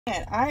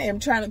And I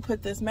am trying to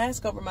put this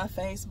mask over my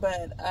face,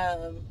 but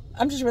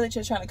I'm just really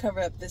just trying to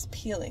cover up this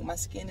peeling. My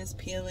skin is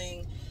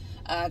peeling.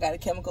 I got a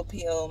chemical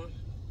peel,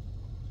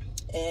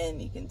 and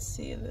you can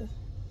see the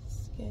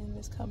skin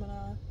is coming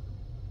off.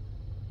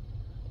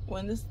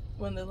 When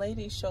the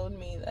lady showed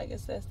me, I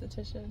guess the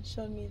esthetician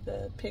showed me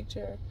the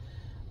picture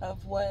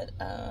of what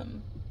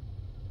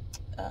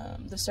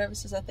the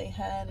services that they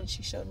had, and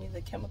she showed me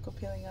the chemical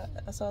peeling.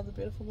 I saw the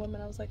beautiful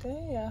woman. I was like,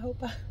 hey, I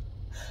hope I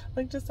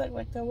look just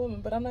like that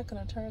woman, but I'm not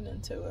going to turn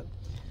into a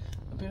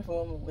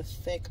beautiful woman with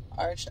thick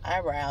arched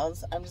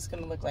eyebrows. I'm just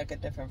going to look like a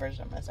different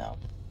version of myself.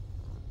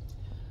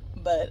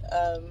 But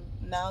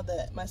now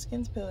that my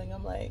skin's peeling,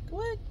 I'm like,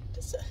 where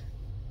is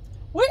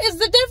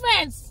the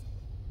difference?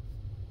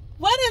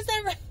 What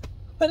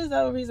is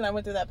the reason I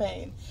went through that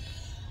pain?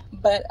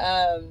 But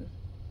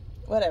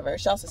whatever.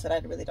 She also said I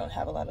really don't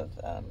have a lot of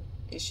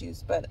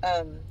issues, but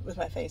with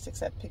my face,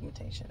 except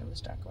pigmentation. It was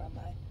dark around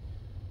my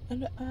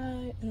under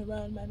eye and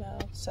around my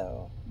mouth,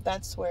 so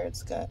that's where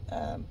it's got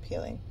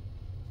peeling.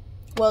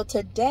 Well,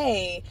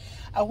 today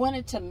I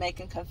wanted to make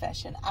a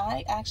confession.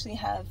 I actually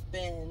have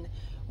been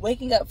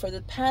waking up for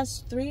the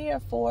past 3 or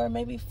 4,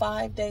 maybe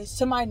 5 days,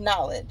 to my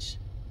knowledge,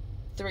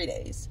 3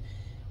 days,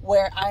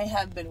 where I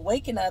have been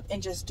waking up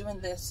and just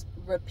doing this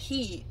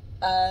repeat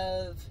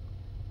of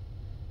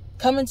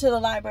coming to the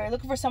library,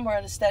 looking for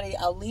somewhere to study.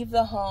 I'll leave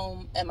the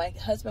home, and my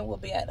husband will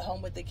be at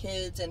home with the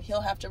kids, and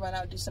he'll have to run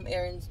out, do some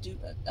errands,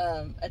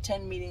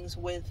 attend meetings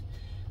with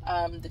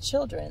the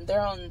children. They're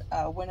on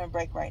winter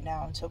break right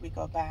now until we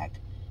go back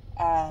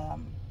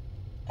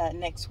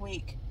next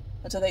week,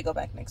 until they go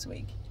back next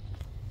week.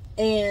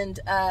 And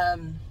I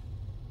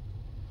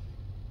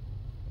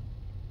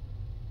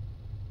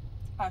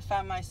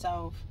find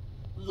myself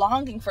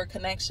longing for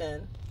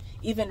connection,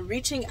 even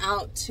reaching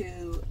out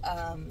to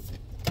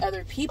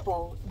other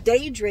people,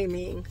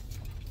 daydreaming,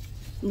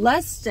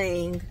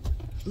 lusting,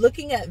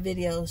 looking at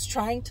videos,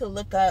 trying to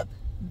look up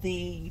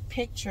the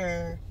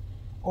picture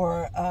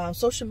or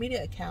social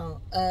media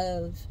account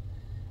of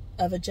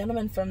a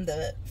gentleman from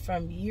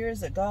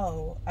years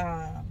ago.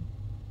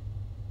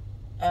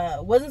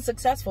 Wasn't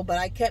successful, but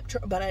I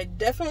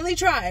definitely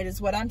tried, is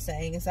what I'm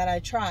saying, is that I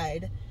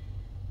tried.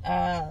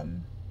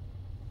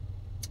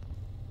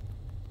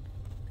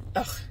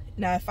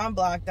 Now if I'm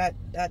blocked, that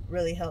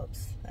really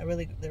helps. That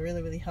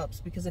really helps,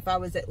 because if I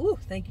was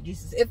thank you,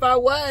 Jesus. If I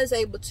was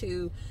able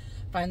to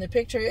find the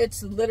picture,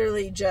 it's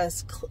literally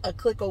just a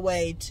click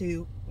away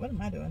to, what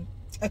am I doing?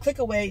 A click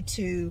away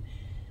to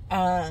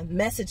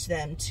message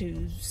them,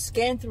 to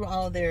scan through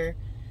all their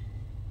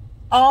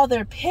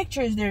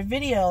pictures, their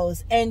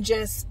videos, and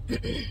just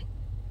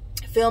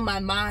fill my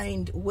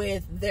mind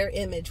with their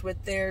image,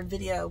 with their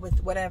video,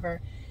 with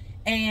whatever.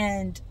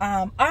 And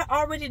I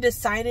already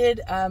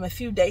decided a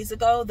few days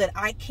ago that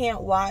I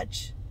can't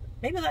watch,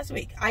 maybe last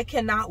week, I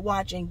cannot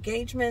watch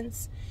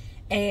engagements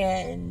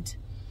and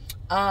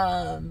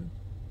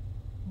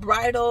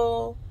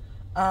bridal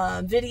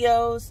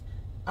videos,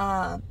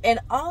 and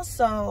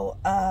also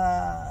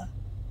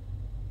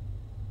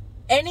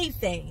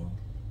anything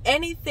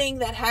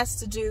that has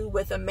to do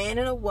with a man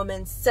and a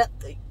woman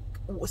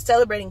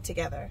celebrating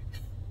together.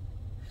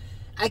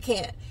 I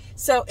can't.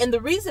 So, and the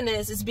reason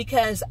is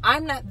because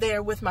I'm not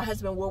there with my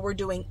husband where we're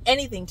doing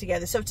anything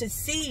together. So to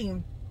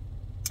see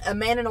a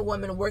man and a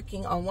woman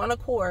working on one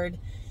accord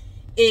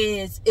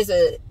is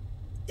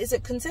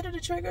it considered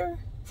a trigger?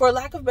 For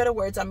lack of better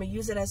words, I'm going to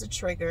use it as a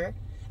trigger.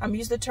 I'm going to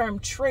use the term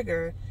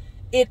trigger.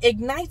 It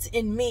ignites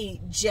in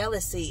me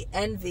jealousy,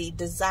 envy,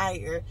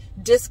 desire,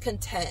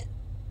 discontent.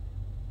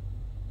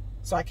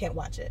 So I can't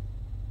watch it.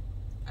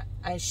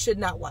 I should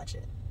not watch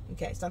it.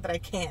 Okay, it's not that I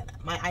can.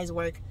 My eyes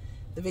work.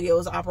 The video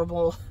is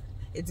operable.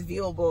 It's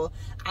viewable.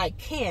 I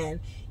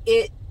can.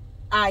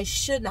 I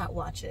should not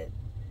watch it.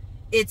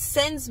 It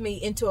sends me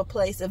into a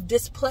place of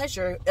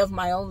displeasure of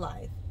my own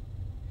life.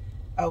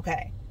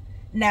 Okay.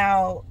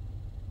 Now,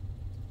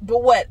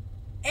 but what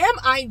am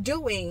I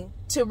doing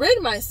to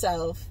rid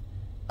myself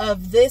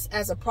of this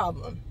as a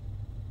problem?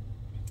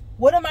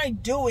 What am I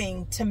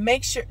doing to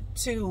make sure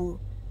to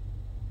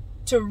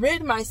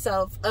rid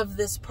myself of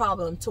this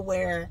problem, to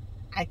where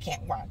I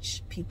can't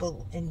watch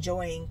people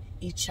enjoying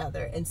each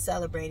other and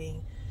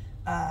celebrating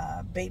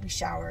baby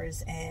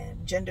showers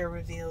and gender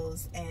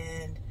reveals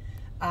and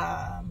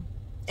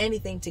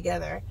anything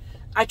together?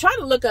 I try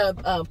to look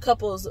up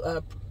couples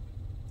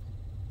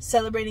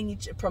celebrating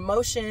each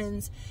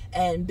promotions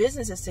and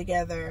businesses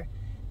together,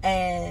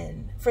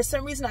 and for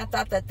some reason I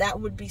thought that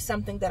would be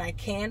something that I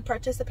can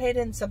participate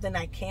in, something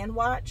I can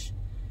watch.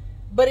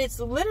 But it's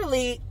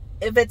literally,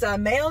 if it's a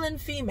male and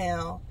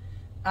female,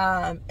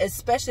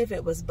 especially if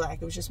it was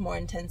black, it was just more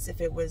intense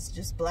if it was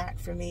just black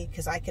for me,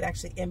 because I could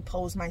actually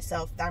impose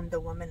myself. I'm the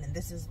woman, and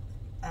this is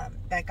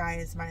that guy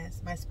is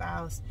my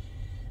spouse.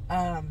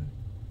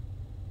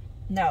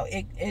 No,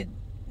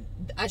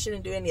 I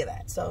shouldn't do any of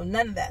that. So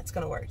none of that's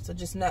gonna work. So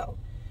just know.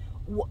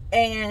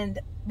 And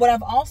what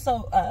I've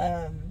also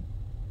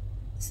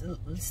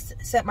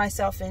set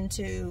myself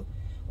into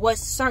was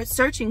start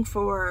searching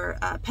for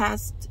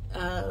past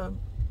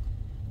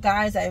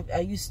guys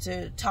I used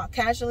to talk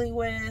casually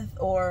with,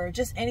 or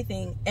just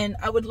anything, and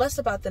I would less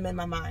about them in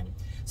my mind.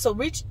 So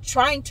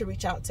trying to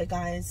reach out to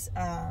guys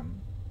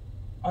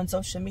on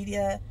social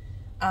media,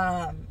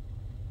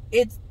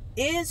 it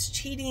is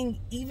cheating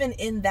even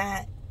in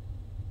that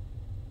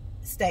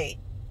state.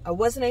 I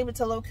wasn't able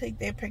to locate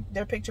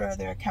their picture or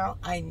their account.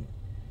 I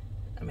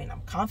mean,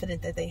 I'm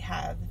confident that they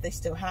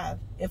still have.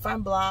 If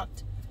I'm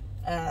blocked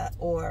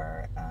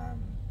or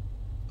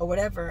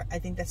whatever, I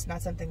think that's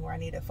not something where I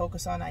need to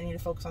focus on. I need to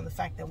focus on the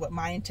fact that what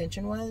my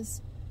intention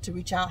was to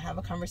reach out, have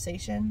a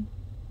conversation,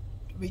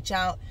 reach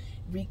out,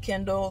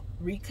 rekindle,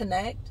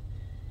 reconnect.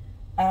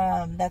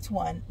 That's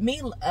one. Me,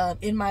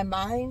 in my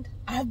mind,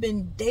 I've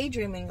been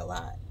daydreaming a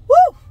lot.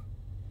 Woo!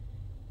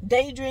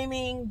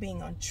 Daydreaming,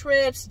 being on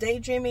trips,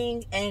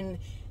 daydreaming, and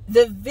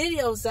the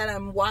videos that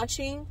I'm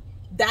watching,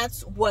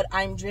 that's what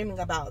I'm dreaming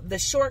about. The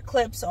short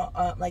clips,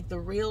 like the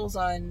reels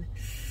on,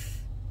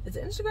 is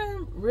it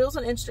Instagram? Reels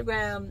on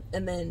Instagram,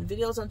 and then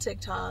videos on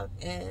TikTok,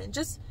 and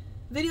just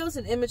videos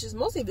and images,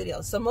 mostly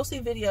videos. So mostly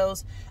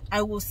videos,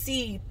 I will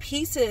see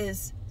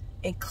pieces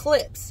and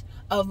clips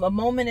of a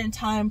moment in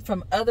time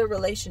from other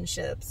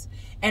relationships,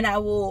 and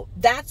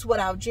that's what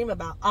I'll dream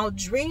about. I'll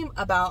dream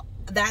about,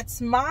 that's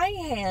my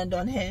hand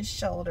on his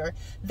shoulder,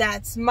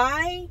 that's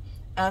my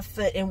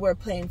foot and we're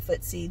playing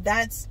footsie,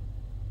 that's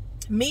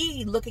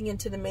me looking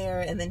into the mirror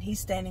and then he's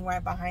standing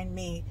right behind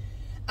me,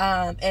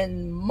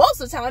 and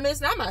most of the time it's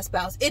not my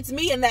spouse, it's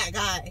me and that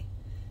guy.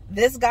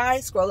 This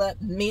guy, scroll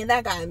up, me and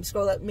that guy,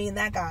 scroll up, me and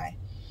that guy.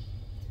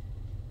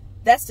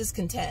 That's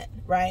discontent,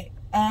 right?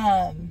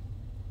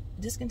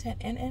 Discontent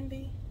and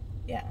envy.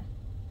 Yeah,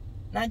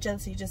 not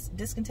jealousy, just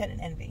discontent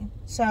and envy.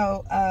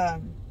 So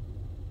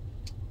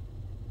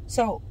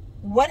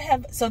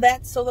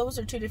those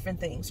are two different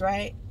things,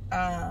 right?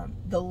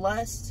 The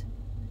lust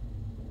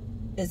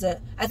is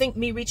I think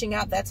me reaching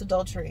out, that's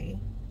adultery.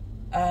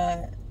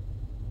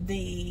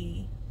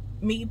 Me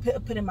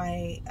putting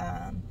my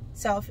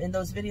self in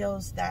those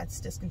videos, that's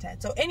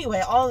discontent. So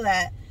anyway, all of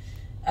that,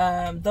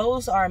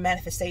 those are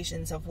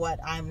manifestations of what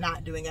I'm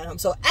not doing at home.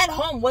 So at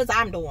home, what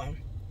I'm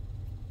doing,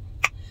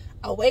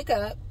 I'll wake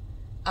up,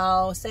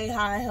 I'll say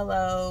hi,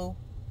 hello,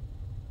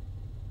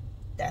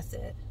 that's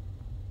it.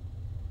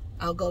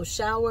 I'll go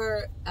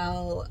shower,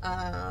 I'll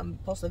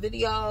post a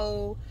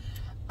video,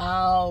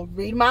 I'll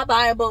read my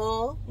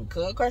Bible,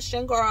 good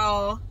Christian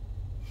girl,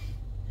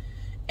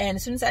 and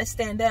as soon as I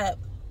stand up,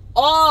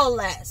 all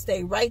that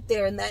stay right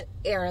there in that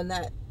air, and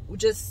that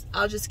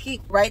I'll just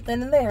keep right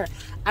then and there.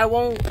 I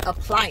won't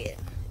apply it.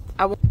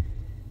 I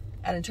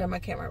didn't turn my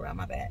camera around,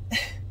 my bad.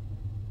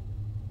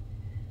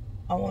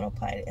 I won't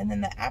apply it. And then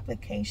the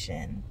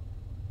application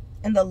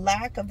and the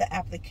lack of the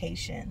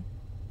application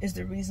is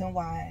the reason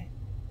why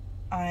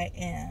I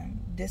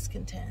am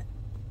discontent,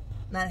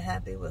 not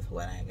happy with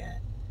what I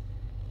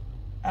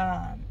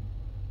got.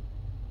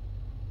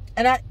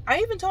 And I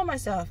even told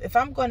myself, if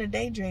I'm going to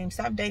daydream,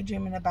 stop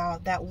daydreaming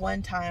about that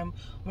one time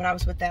when I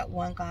was with that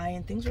one guy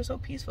and things were so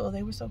peaceful,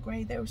 they were so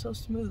great, they were so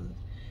smooth.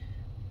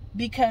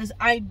 Because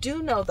I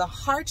do know the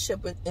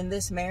hardship in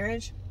this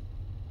marriage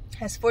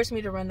has forced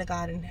me to run to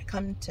God and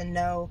come to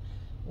know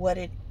what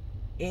it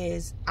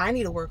is I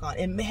need to work on.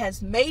 It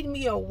has made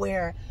me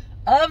aware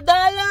of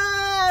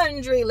the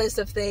laundry list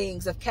of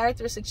things, of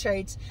characteristic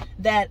traits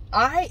that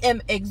I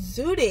am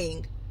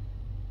exuding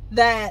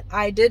that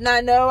I did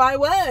not know I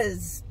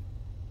was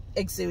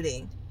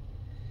exuding.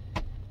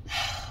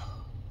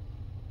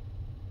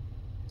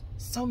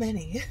 So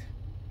many.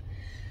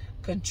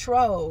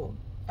 Control,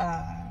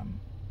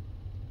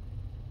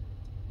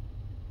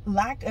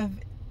 lack of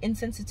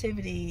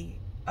insensitivity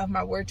of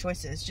my word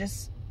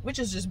choices, which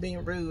is just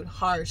being rude,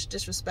 harsh,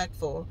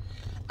 disrespectful.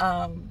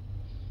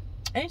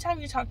 Anytime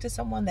you talk to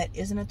someone that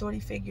is an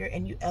authority figure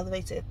and you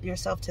elevate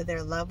yourself to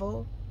their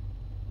level,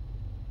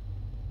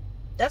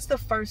 that's the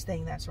first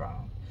thing that's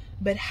wrong.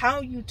 But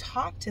how you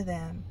talk to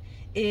them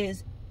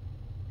is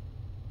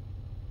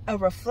a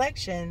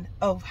reflection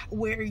of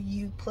where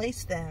you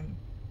place them,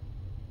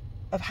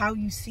 of how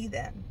you see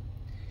them.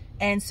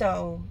 And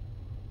so,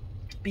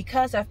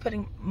 because I've put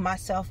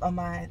myself on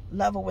my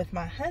level with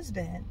my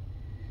husband,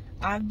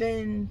 I've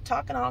been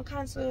talking all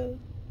kinds of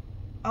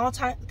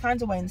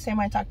ways, in the same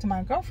way I talk to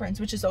my girlfriends,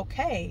 which is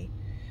okay,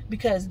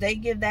 because they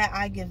give that,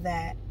 I give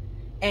that,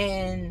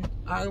 and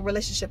our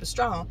relationship is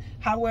strong.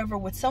 However,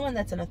 with someone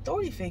that's an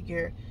authority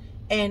figure,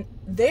 and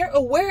they're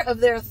aware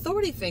of their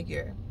authority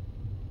figure,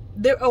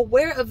 they're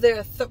aware of their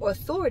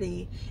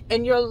authority,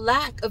 and your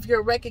lack of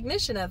your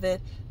recognition of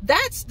it,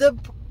 that's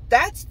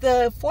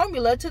the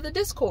formula to the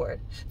discord.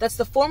 That's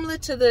the formula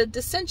to the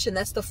dissension.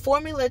 That's the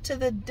formula to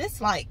the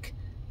dislike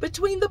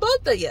between the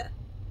both of you.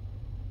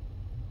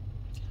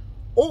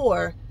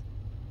 Or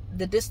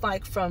the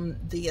dislike from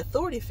the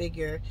authority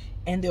figure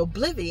and the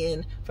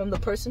oblivion from the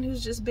person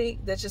who's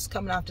that's just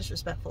coming off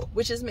disrespectful,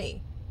 which is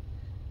me.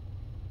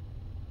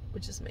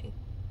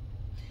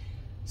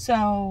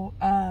 So,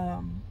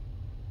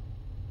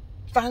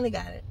 finally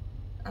got it.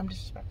 I'm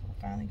disrespectful.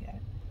 Finally got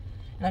it.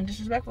 And I'm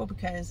disrespectful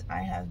because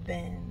I have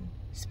been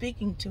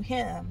speaking to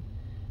him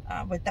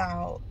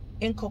without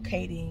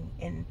inculcating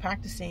and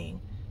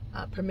practicing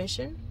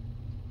permission,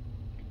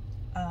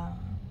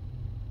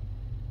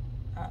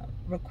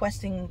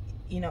 requesting,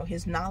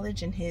 his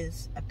knowledge and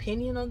his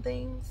opinion on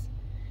things,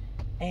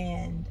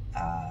 and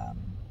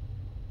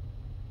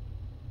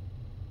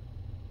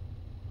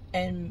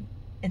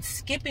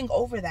skipping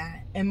over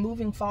that and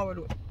moving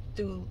forward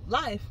through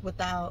life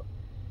without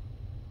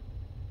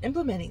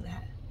implementing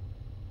that.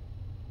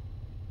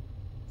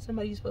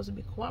 Somebody you're supposed to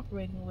be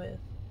cooperating with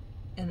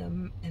in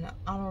an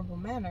honorable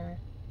manner,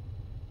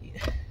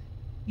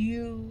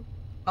 you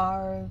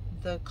are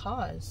the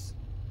cause.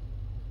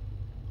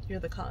 You're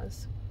the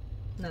cause.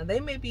 Now, they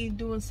may be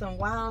doing some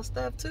wild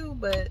stuff too,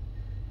 but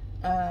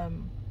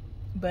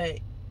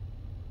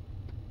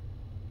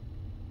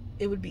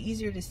it would be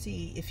easier to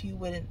see if you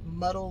wouldn't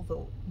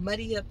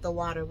muddy up the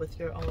water with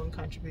your own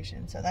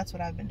contribution. So that's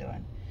what I've been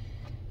doing.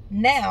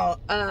 Now,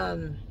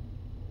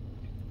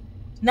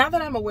 now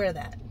that I'm aware of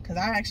that, because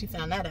I actually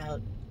found that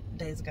out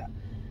days ago,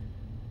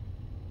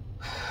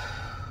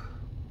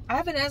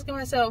 I've been asking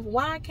myself,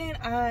 why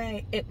can't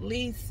I at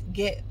least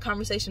get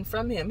conversation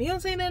from him? He don't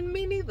say nothing to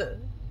me neither.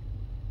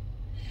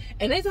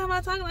 And anytime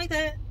I talk like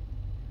that,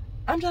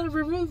 I'm trying to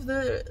remove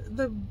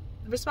the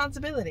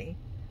responsibility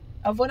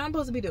of what I'm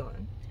supposed to be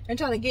doing and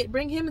trying to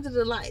bring him into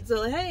the light.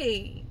 So,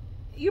 hey,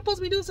 you're supposed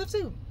to be doing stuff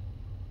too.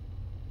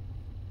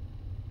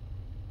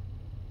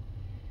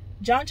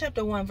 John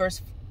chapter 1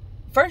 verse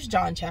 1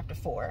 John chapter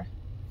 4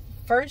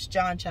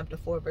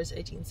 verse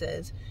 18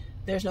 says,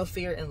 there's no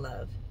fear in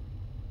love.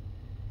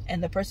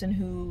 And the person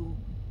who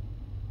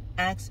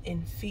acts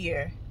in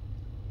fear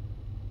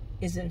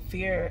is in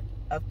fear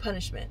of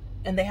punishment.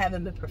 And they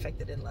haven't been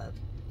perfected in love.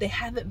 They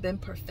haven't been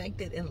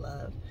perfected in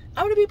love.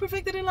 I want to be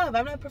perfected in love.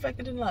 I'm not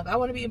perfected in love. I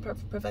want to be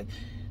perfect.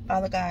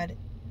 Father God,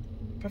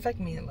 perfect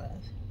me in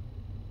love.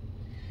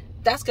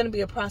 That's going to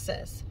be a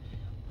process.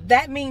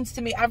 That means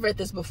to me, I've read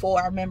this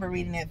before. I remember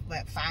reading it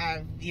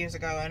 5 years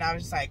ago, and I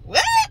was just like,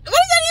 what? What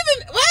is that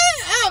even? What?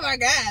 Oh my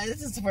God,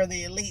 this is for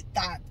the elite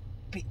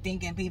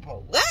thinking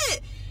people.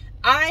 What?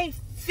 I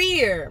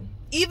fear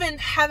even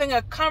having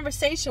a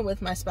conversation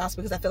with my spouse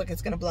because I feel like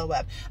it's going to blow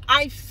up.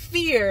 I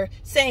fear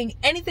saying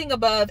anything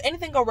above,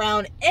 anything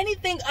around,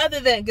 anything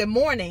other than good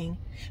morning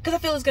because I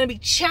feel it's going to be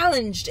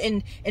challenged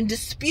and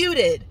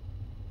disputed.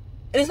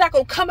 And it's not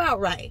going to come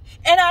out right.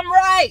 And I'm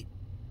right.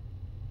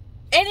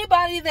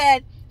 Anybody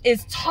that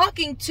is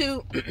talking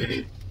to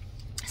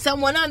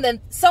someone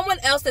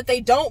else that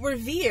they don't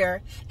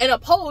revere and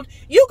uphold,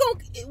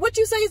 what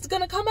you say is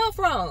going to come out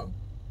wrong.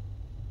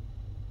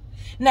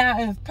 Now,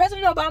 if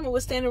President Obama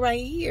was standing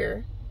right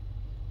here,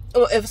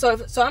 so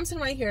I'm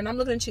sitting right here and I'm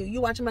looking at you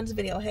watching my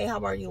video, hey,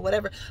 how are you,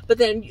 whatever. But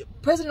then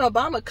President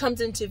Obama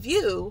comes into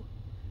view,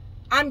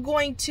 I'm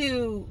going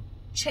to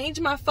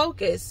change my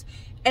focus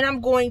and I'm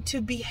going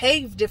to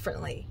behave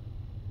differently.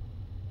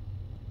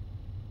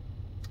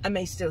 I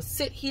may still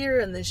sit here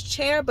in this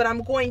chair, but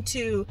I'm going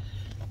to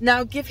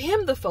now give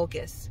him the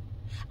focus.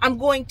 I'm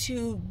going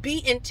to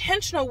be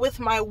intentional with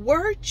my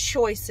word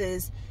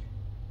choices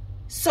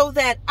so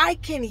that I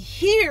can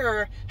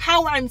hear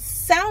how I'm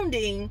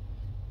sounding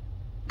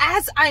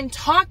as I'm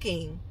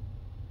talking,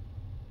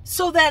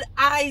 so that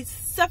I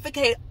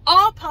suffocate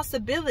all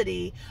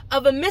possibility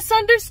of a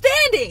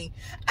misunderstanding.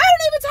 I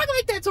don't even talk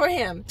like that toward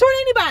him, toward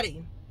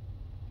anybody.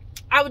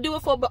 I would do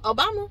it for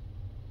Obama.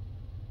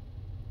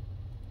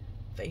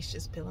 Face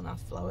just peeling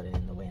off, floating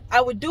in the wind.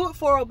 I would do it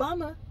for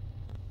Obama.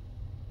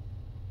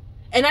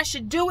 And I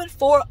should do it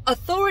for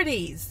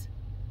authorities.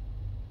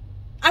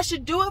 I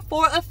should do it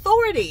for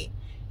authority.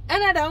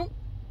 And I don't.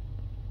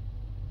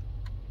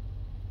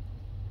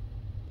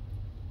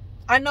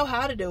 I know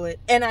how to do it.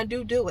 And I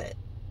do it.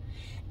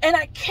 And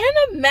I can't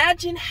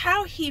imagine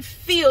how he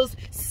feels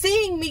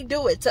seeing me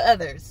do it to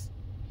others.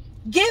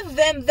 Give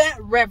them that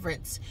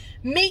reverence.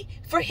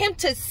 For him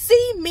to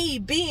see me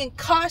being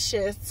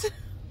cautious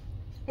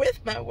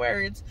with my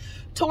words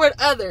toward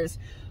others.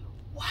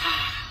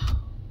 Wow.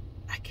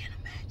 I can't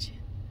imagine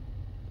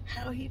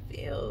how he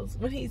feels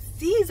when he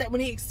sees that,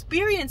 when he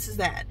experiences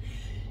that.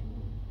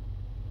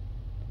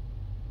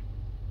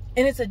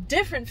 And it's a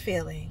different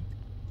feeling.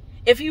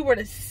 If he were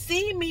to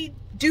see me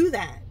do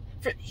that,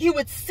 he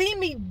would see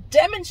me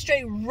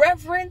demonstrate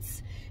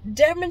reverence,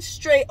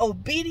 demonstrate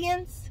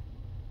obedience,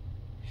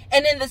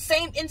 and in the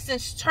same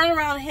instance, turn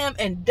around him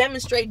and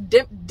demonstrate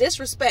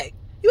disrespect.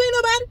 You ain't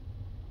nobody.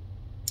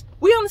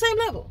 We on the same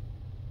level.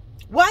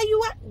 Why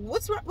you at?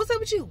 What's up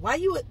with you? Why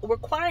you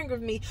requiring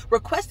of me,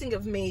 requesting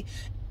of me,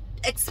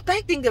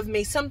 expecting of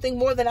me something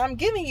more than I'm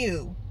giving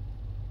you?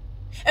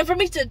 And for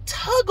me to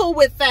toggle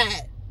with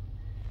that.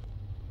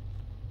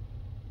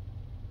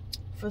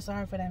 I feel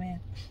sorry for that man.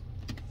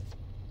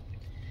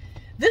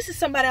 This is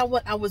somebody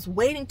I was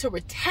waiting to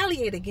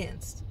retaliate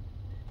against,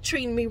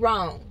 treating me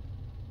wrong.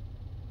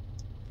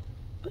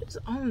 What's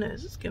on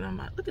this? Let's get on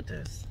my, look at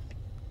this.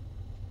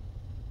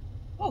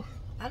 Oh,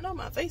 I know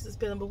my face is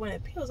peeling, but when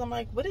it peels, I'm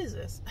like, what is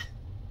this?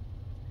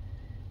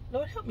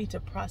 Lord, help me to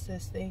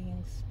process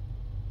things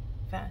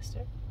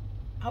faster.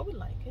 I would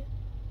like it.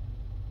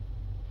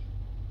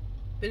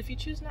 But if you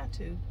choose not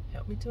to,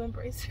 help me to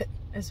embrace it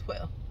as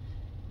well.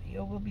 May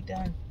your will be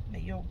done.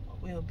 May your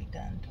will be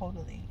done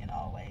totally in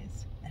all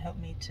ways. And help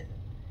me to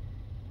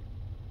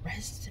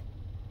rest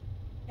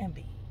and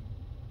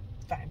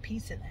find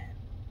peace in that.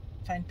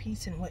 Find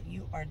peace in what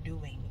you are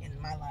doing in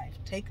my life.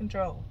 Take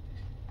control.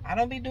 I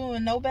don't be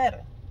doing no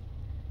better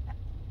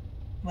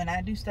when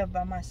I do stuff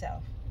by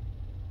myself.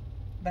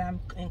 But I'm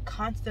in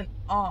constant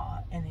awe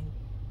and in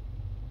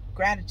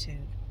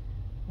gratitude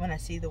when I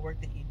see the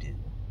work that you do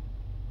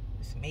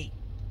with me.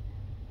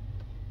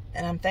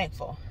 And I'm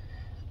thankful.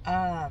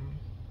 I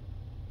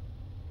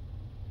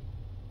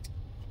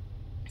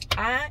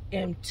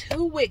am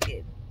too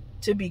wicked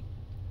to be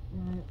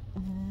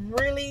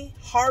really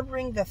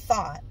harboring the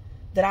thought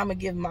that I'm going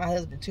to give my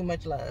husband too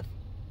much love.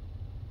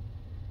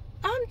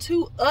 I'm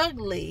too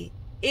ugly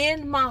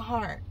in my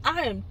heart.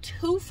 I am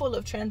too full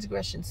of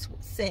transgression,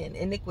 sin,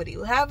 iniquity,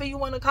 however you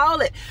want to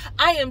call it.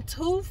 I am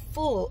too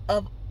full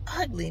of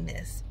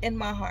ugliness in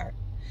my heart.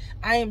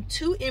 I am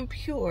too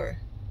impure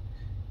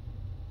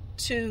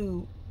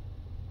to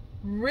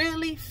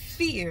really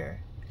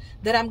fear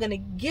that I'm going to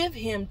give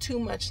him too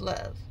much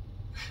love.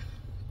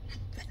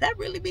 Did I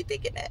really be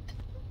thinking that?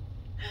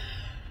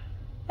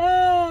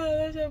 Oh,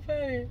 that's so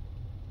funny.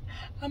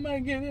 I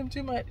might give him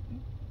too much.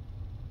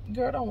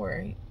 Girl, don't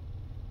worry.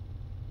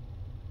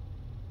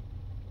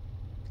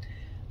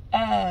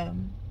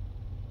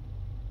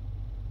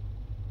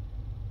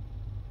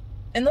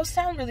 And those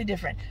sound really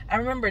different. I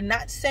remember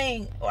not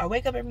saying, I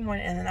wake up every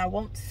morning and then I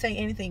won't say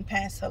anything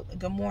past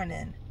good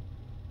morning.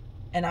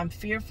 And I'm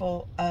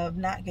fearful of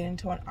not getting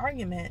into an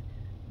argument.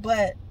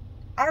 But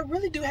I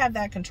really do have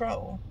that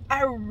control.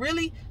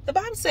 The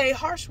Bible says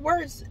harsh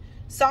words,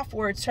 soft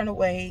words turn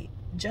away,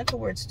 gentle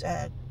words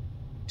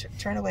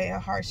turn away a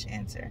harsh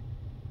answer.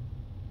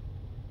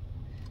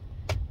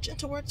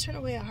 Gentle words turn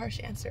away a harsh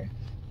answer.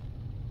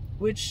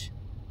 Which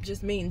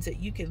just means that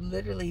you can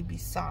literally be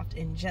soft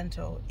and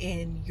gentle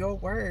in your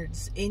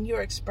words, in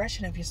your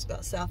expression of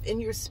yourself, in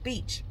your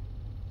speech,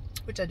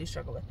 which I do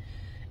struggle with.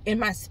 In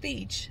my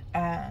speech,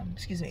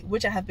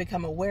 which I have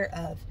become aware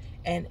of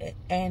and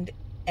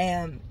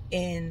am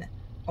in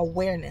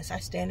awareness. I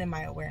stand in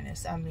my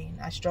awareness. I mean,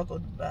 I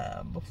struggled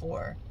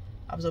before.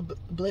 I was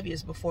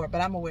oblivious before,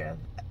 but I'm aware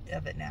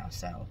of it now.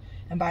 So,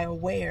 and by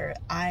aware,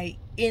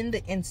 in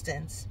the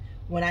instance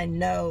when I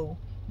know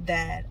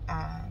that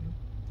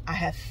I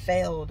have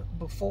failed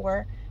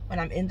before, when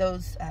I'm in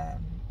those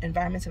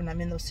environments, when I'm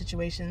in those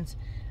situations,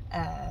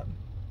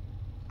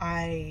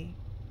 I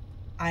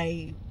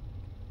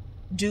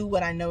do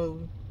what I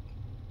know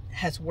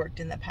has worked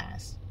in the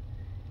past.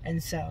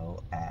 And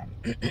so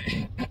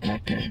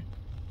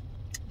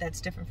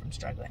that's different from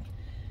struggling.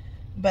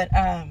 But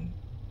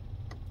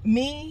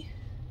me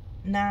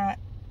not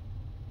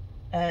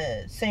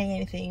saying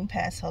anything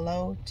past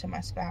hello to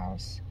my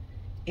spouse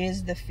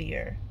is the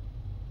fear.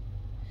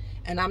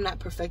 And I'm not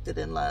perfected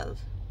in love.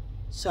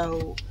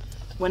 So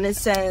when it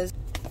says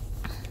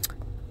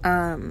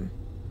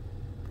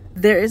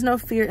there is no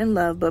fear in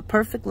love, but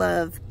perfect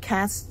love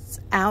casts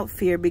out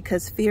fear,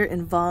 because fear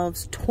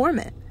involves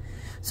torment.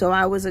 So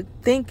I was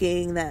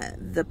thinking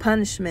that the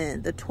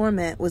punishment, the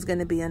torment, was going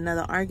to be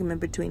another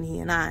argument between he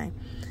and I.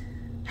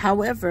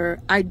 However,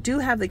 I do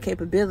have the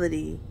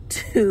capability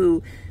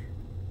to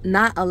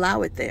not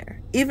allow it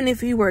there. Even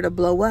if he were to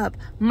blow up,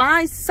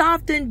 my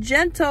soft and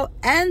gentle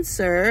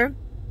answer,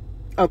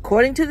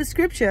 according to the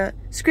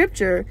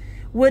scripture,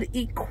 would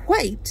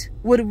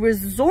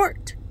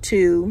resort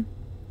to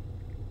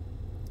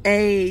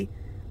a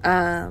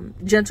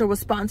gentle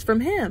response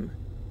from him.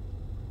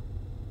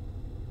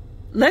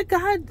 Let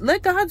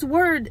God's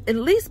word at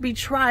least be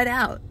tried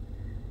out.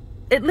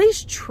 At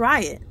least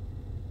try it.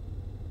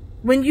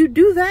 When you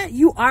do that,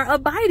 you are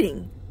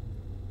abiding.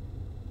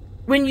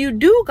 When you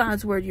do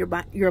God's word,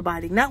 you're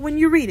abiding. Not when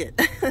you read it.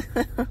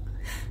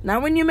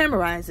 Not when you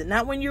memorize it.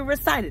 Not when you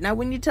recite it. Not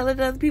when you tell it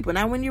to other people.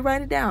 Not when you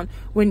write it down.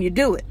 When you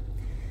do it.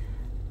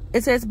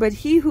 It says, but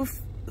he who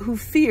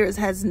fears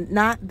has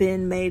not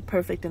been made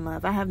perfect in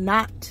love. I have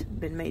not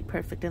been made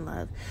perfect in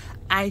love.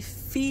 I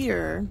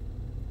fear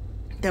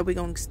that we're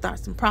going to start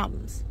some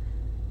problems.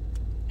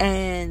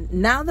 And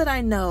now that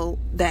I know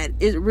that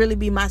it really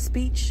be my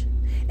speech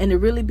and it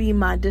really be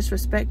my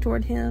disrespect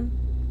toward him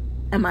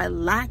and my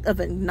lack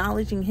of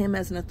acknowledging him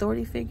as an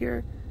authority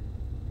figure,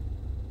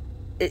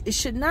 it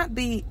should not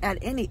be at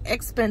any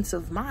expense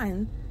of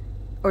mine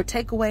or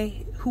take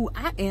away who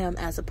I am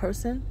as a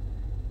person,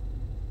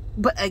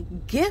 but a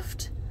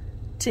gift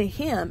to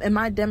him and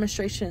my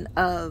demonstration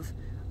of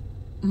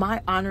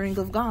my honoring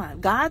of God.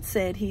 God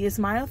said he is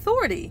my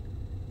authority.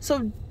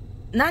 So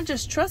not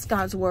just trust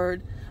God's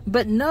word,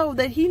 but know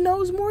that he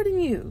knows more than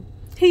you.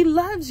 He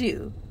loves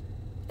you.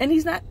 And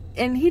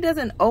he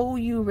doesn't owe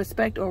you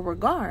respect or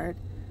regard,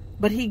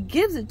 but he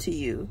gives it to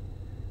you.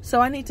 So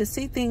I need to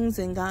see things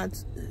in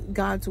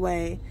God's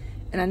way,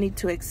 and I need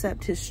to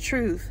accept his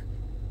truth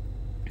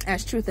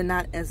as truth and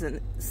not as a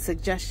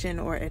suggestion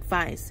or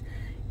advice.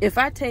 If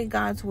I take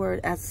God's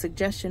word as a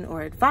suggestion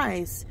or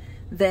advice,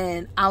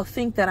 then I'll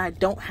think that I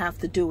don't have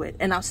to do it.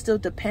 And I'll still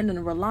depend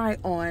and rely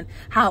on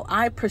how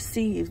I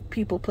perceive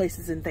people,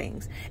 places, and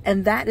things.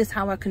 And that is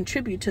how I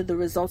contribute to the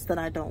results that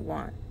I don't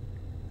want.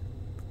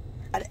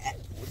 I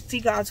see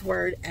God's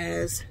word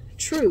as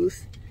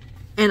truth,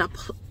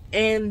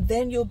 and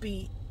then you'll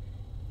be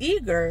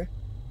eager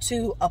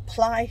to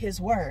apply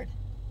his word.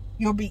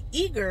 You'll be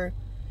eager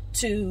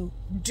to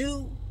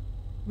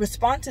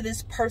respond to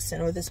this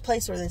person or this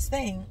place or this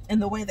thing in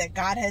the way that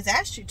God has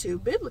asked you to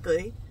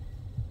biblically,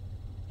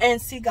 and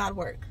see God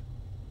work.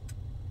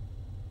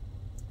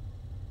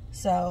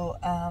 So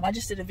I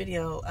just did a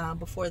video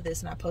before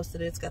this, and I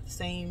posted it. It's got the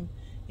same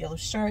yellow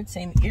shirt,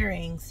 same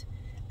earrings,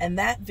 and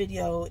that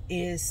video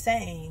is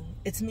saying,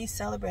 it's me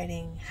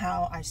celebrating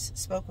how I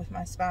spoke with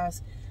my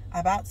spouse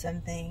about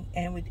something,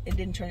 and it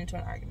didn't turn into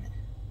an argument.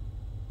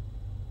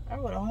 I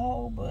wrote a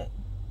whole book,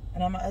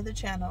 and on my other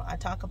channel I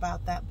talk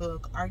about that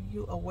book,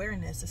 Argue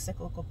Awareness,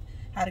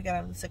 how to get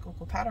out of the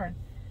cyclical pattern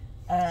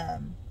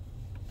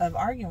of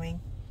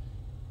arguing.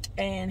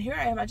 And here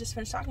I am, I just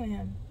finished talking to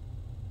him.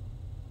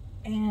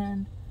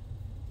 And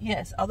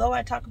yes, although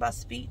I talk about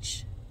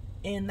speech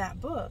in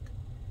that book,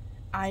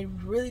 I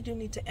really do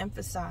need to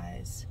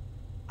emphasize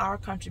our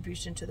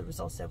contribution to the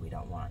results that we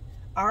don't want.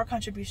 Our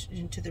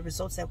contribution to the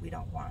results that we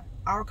don't want.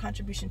 Our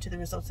contribution to the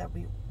results that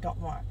we don't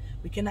want.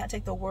 We cannot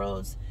take the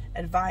world's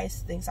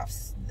advice, things off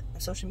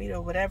social media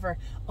or whatever,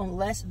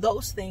 unless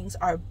those things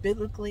are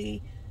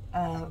biblically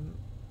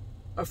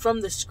or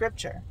from the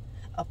scripture.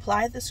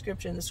 Apply the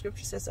scripture, and the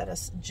scripture says that a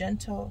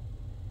gentle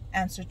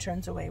answer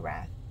turns away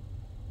wrath.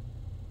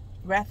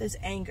 Wrath is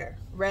anger,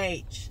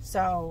 rage.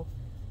 So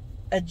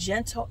a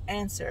gentle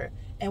answer.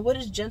 And what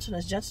is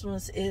gentleness?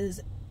 Gentleness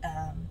is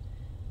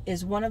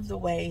one of the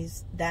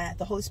ways that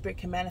the Holy Spirit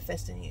can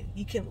manifest in you.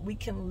 We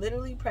can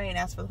literally pray and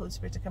ask for the Holy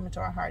Spirit to come into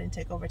our heart and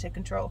take over, take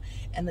control,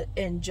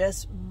 and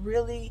just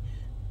really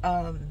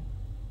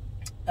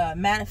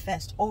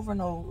manifest over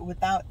and over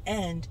without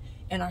end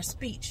in our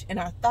speech, in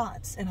our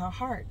thoughts, in our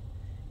heart.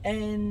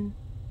 And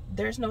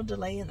there's no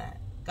delay in that.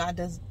 God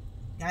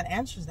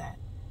answers that.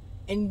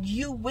 And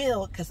you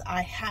will, because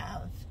I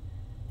have.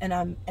 And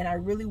I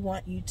really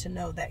want you to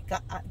know that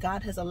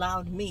God has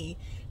allowed me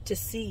to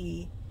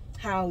see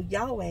how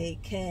Yahweh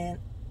can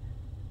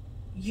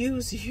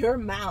use your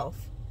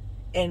mouth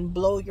and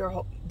blow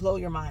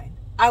your mind.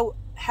 I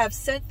have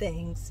said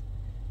things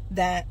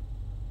that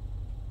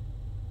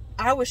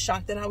I was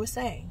shocked that I was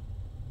saying.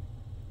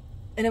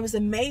 And it was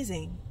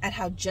amazing at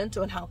how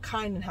gentle and how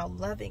kind and how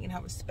loving and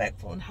how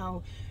respectful and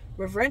how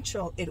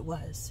reverential it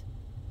was.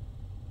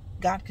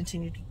 God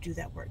continued to do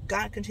that work.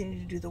 God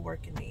continued to do the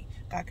work in me.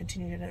 God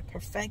continued to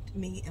perfect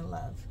me in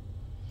love.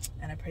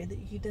 And I pray that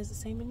he does the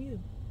same in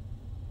you,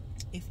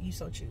 if you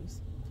so choose.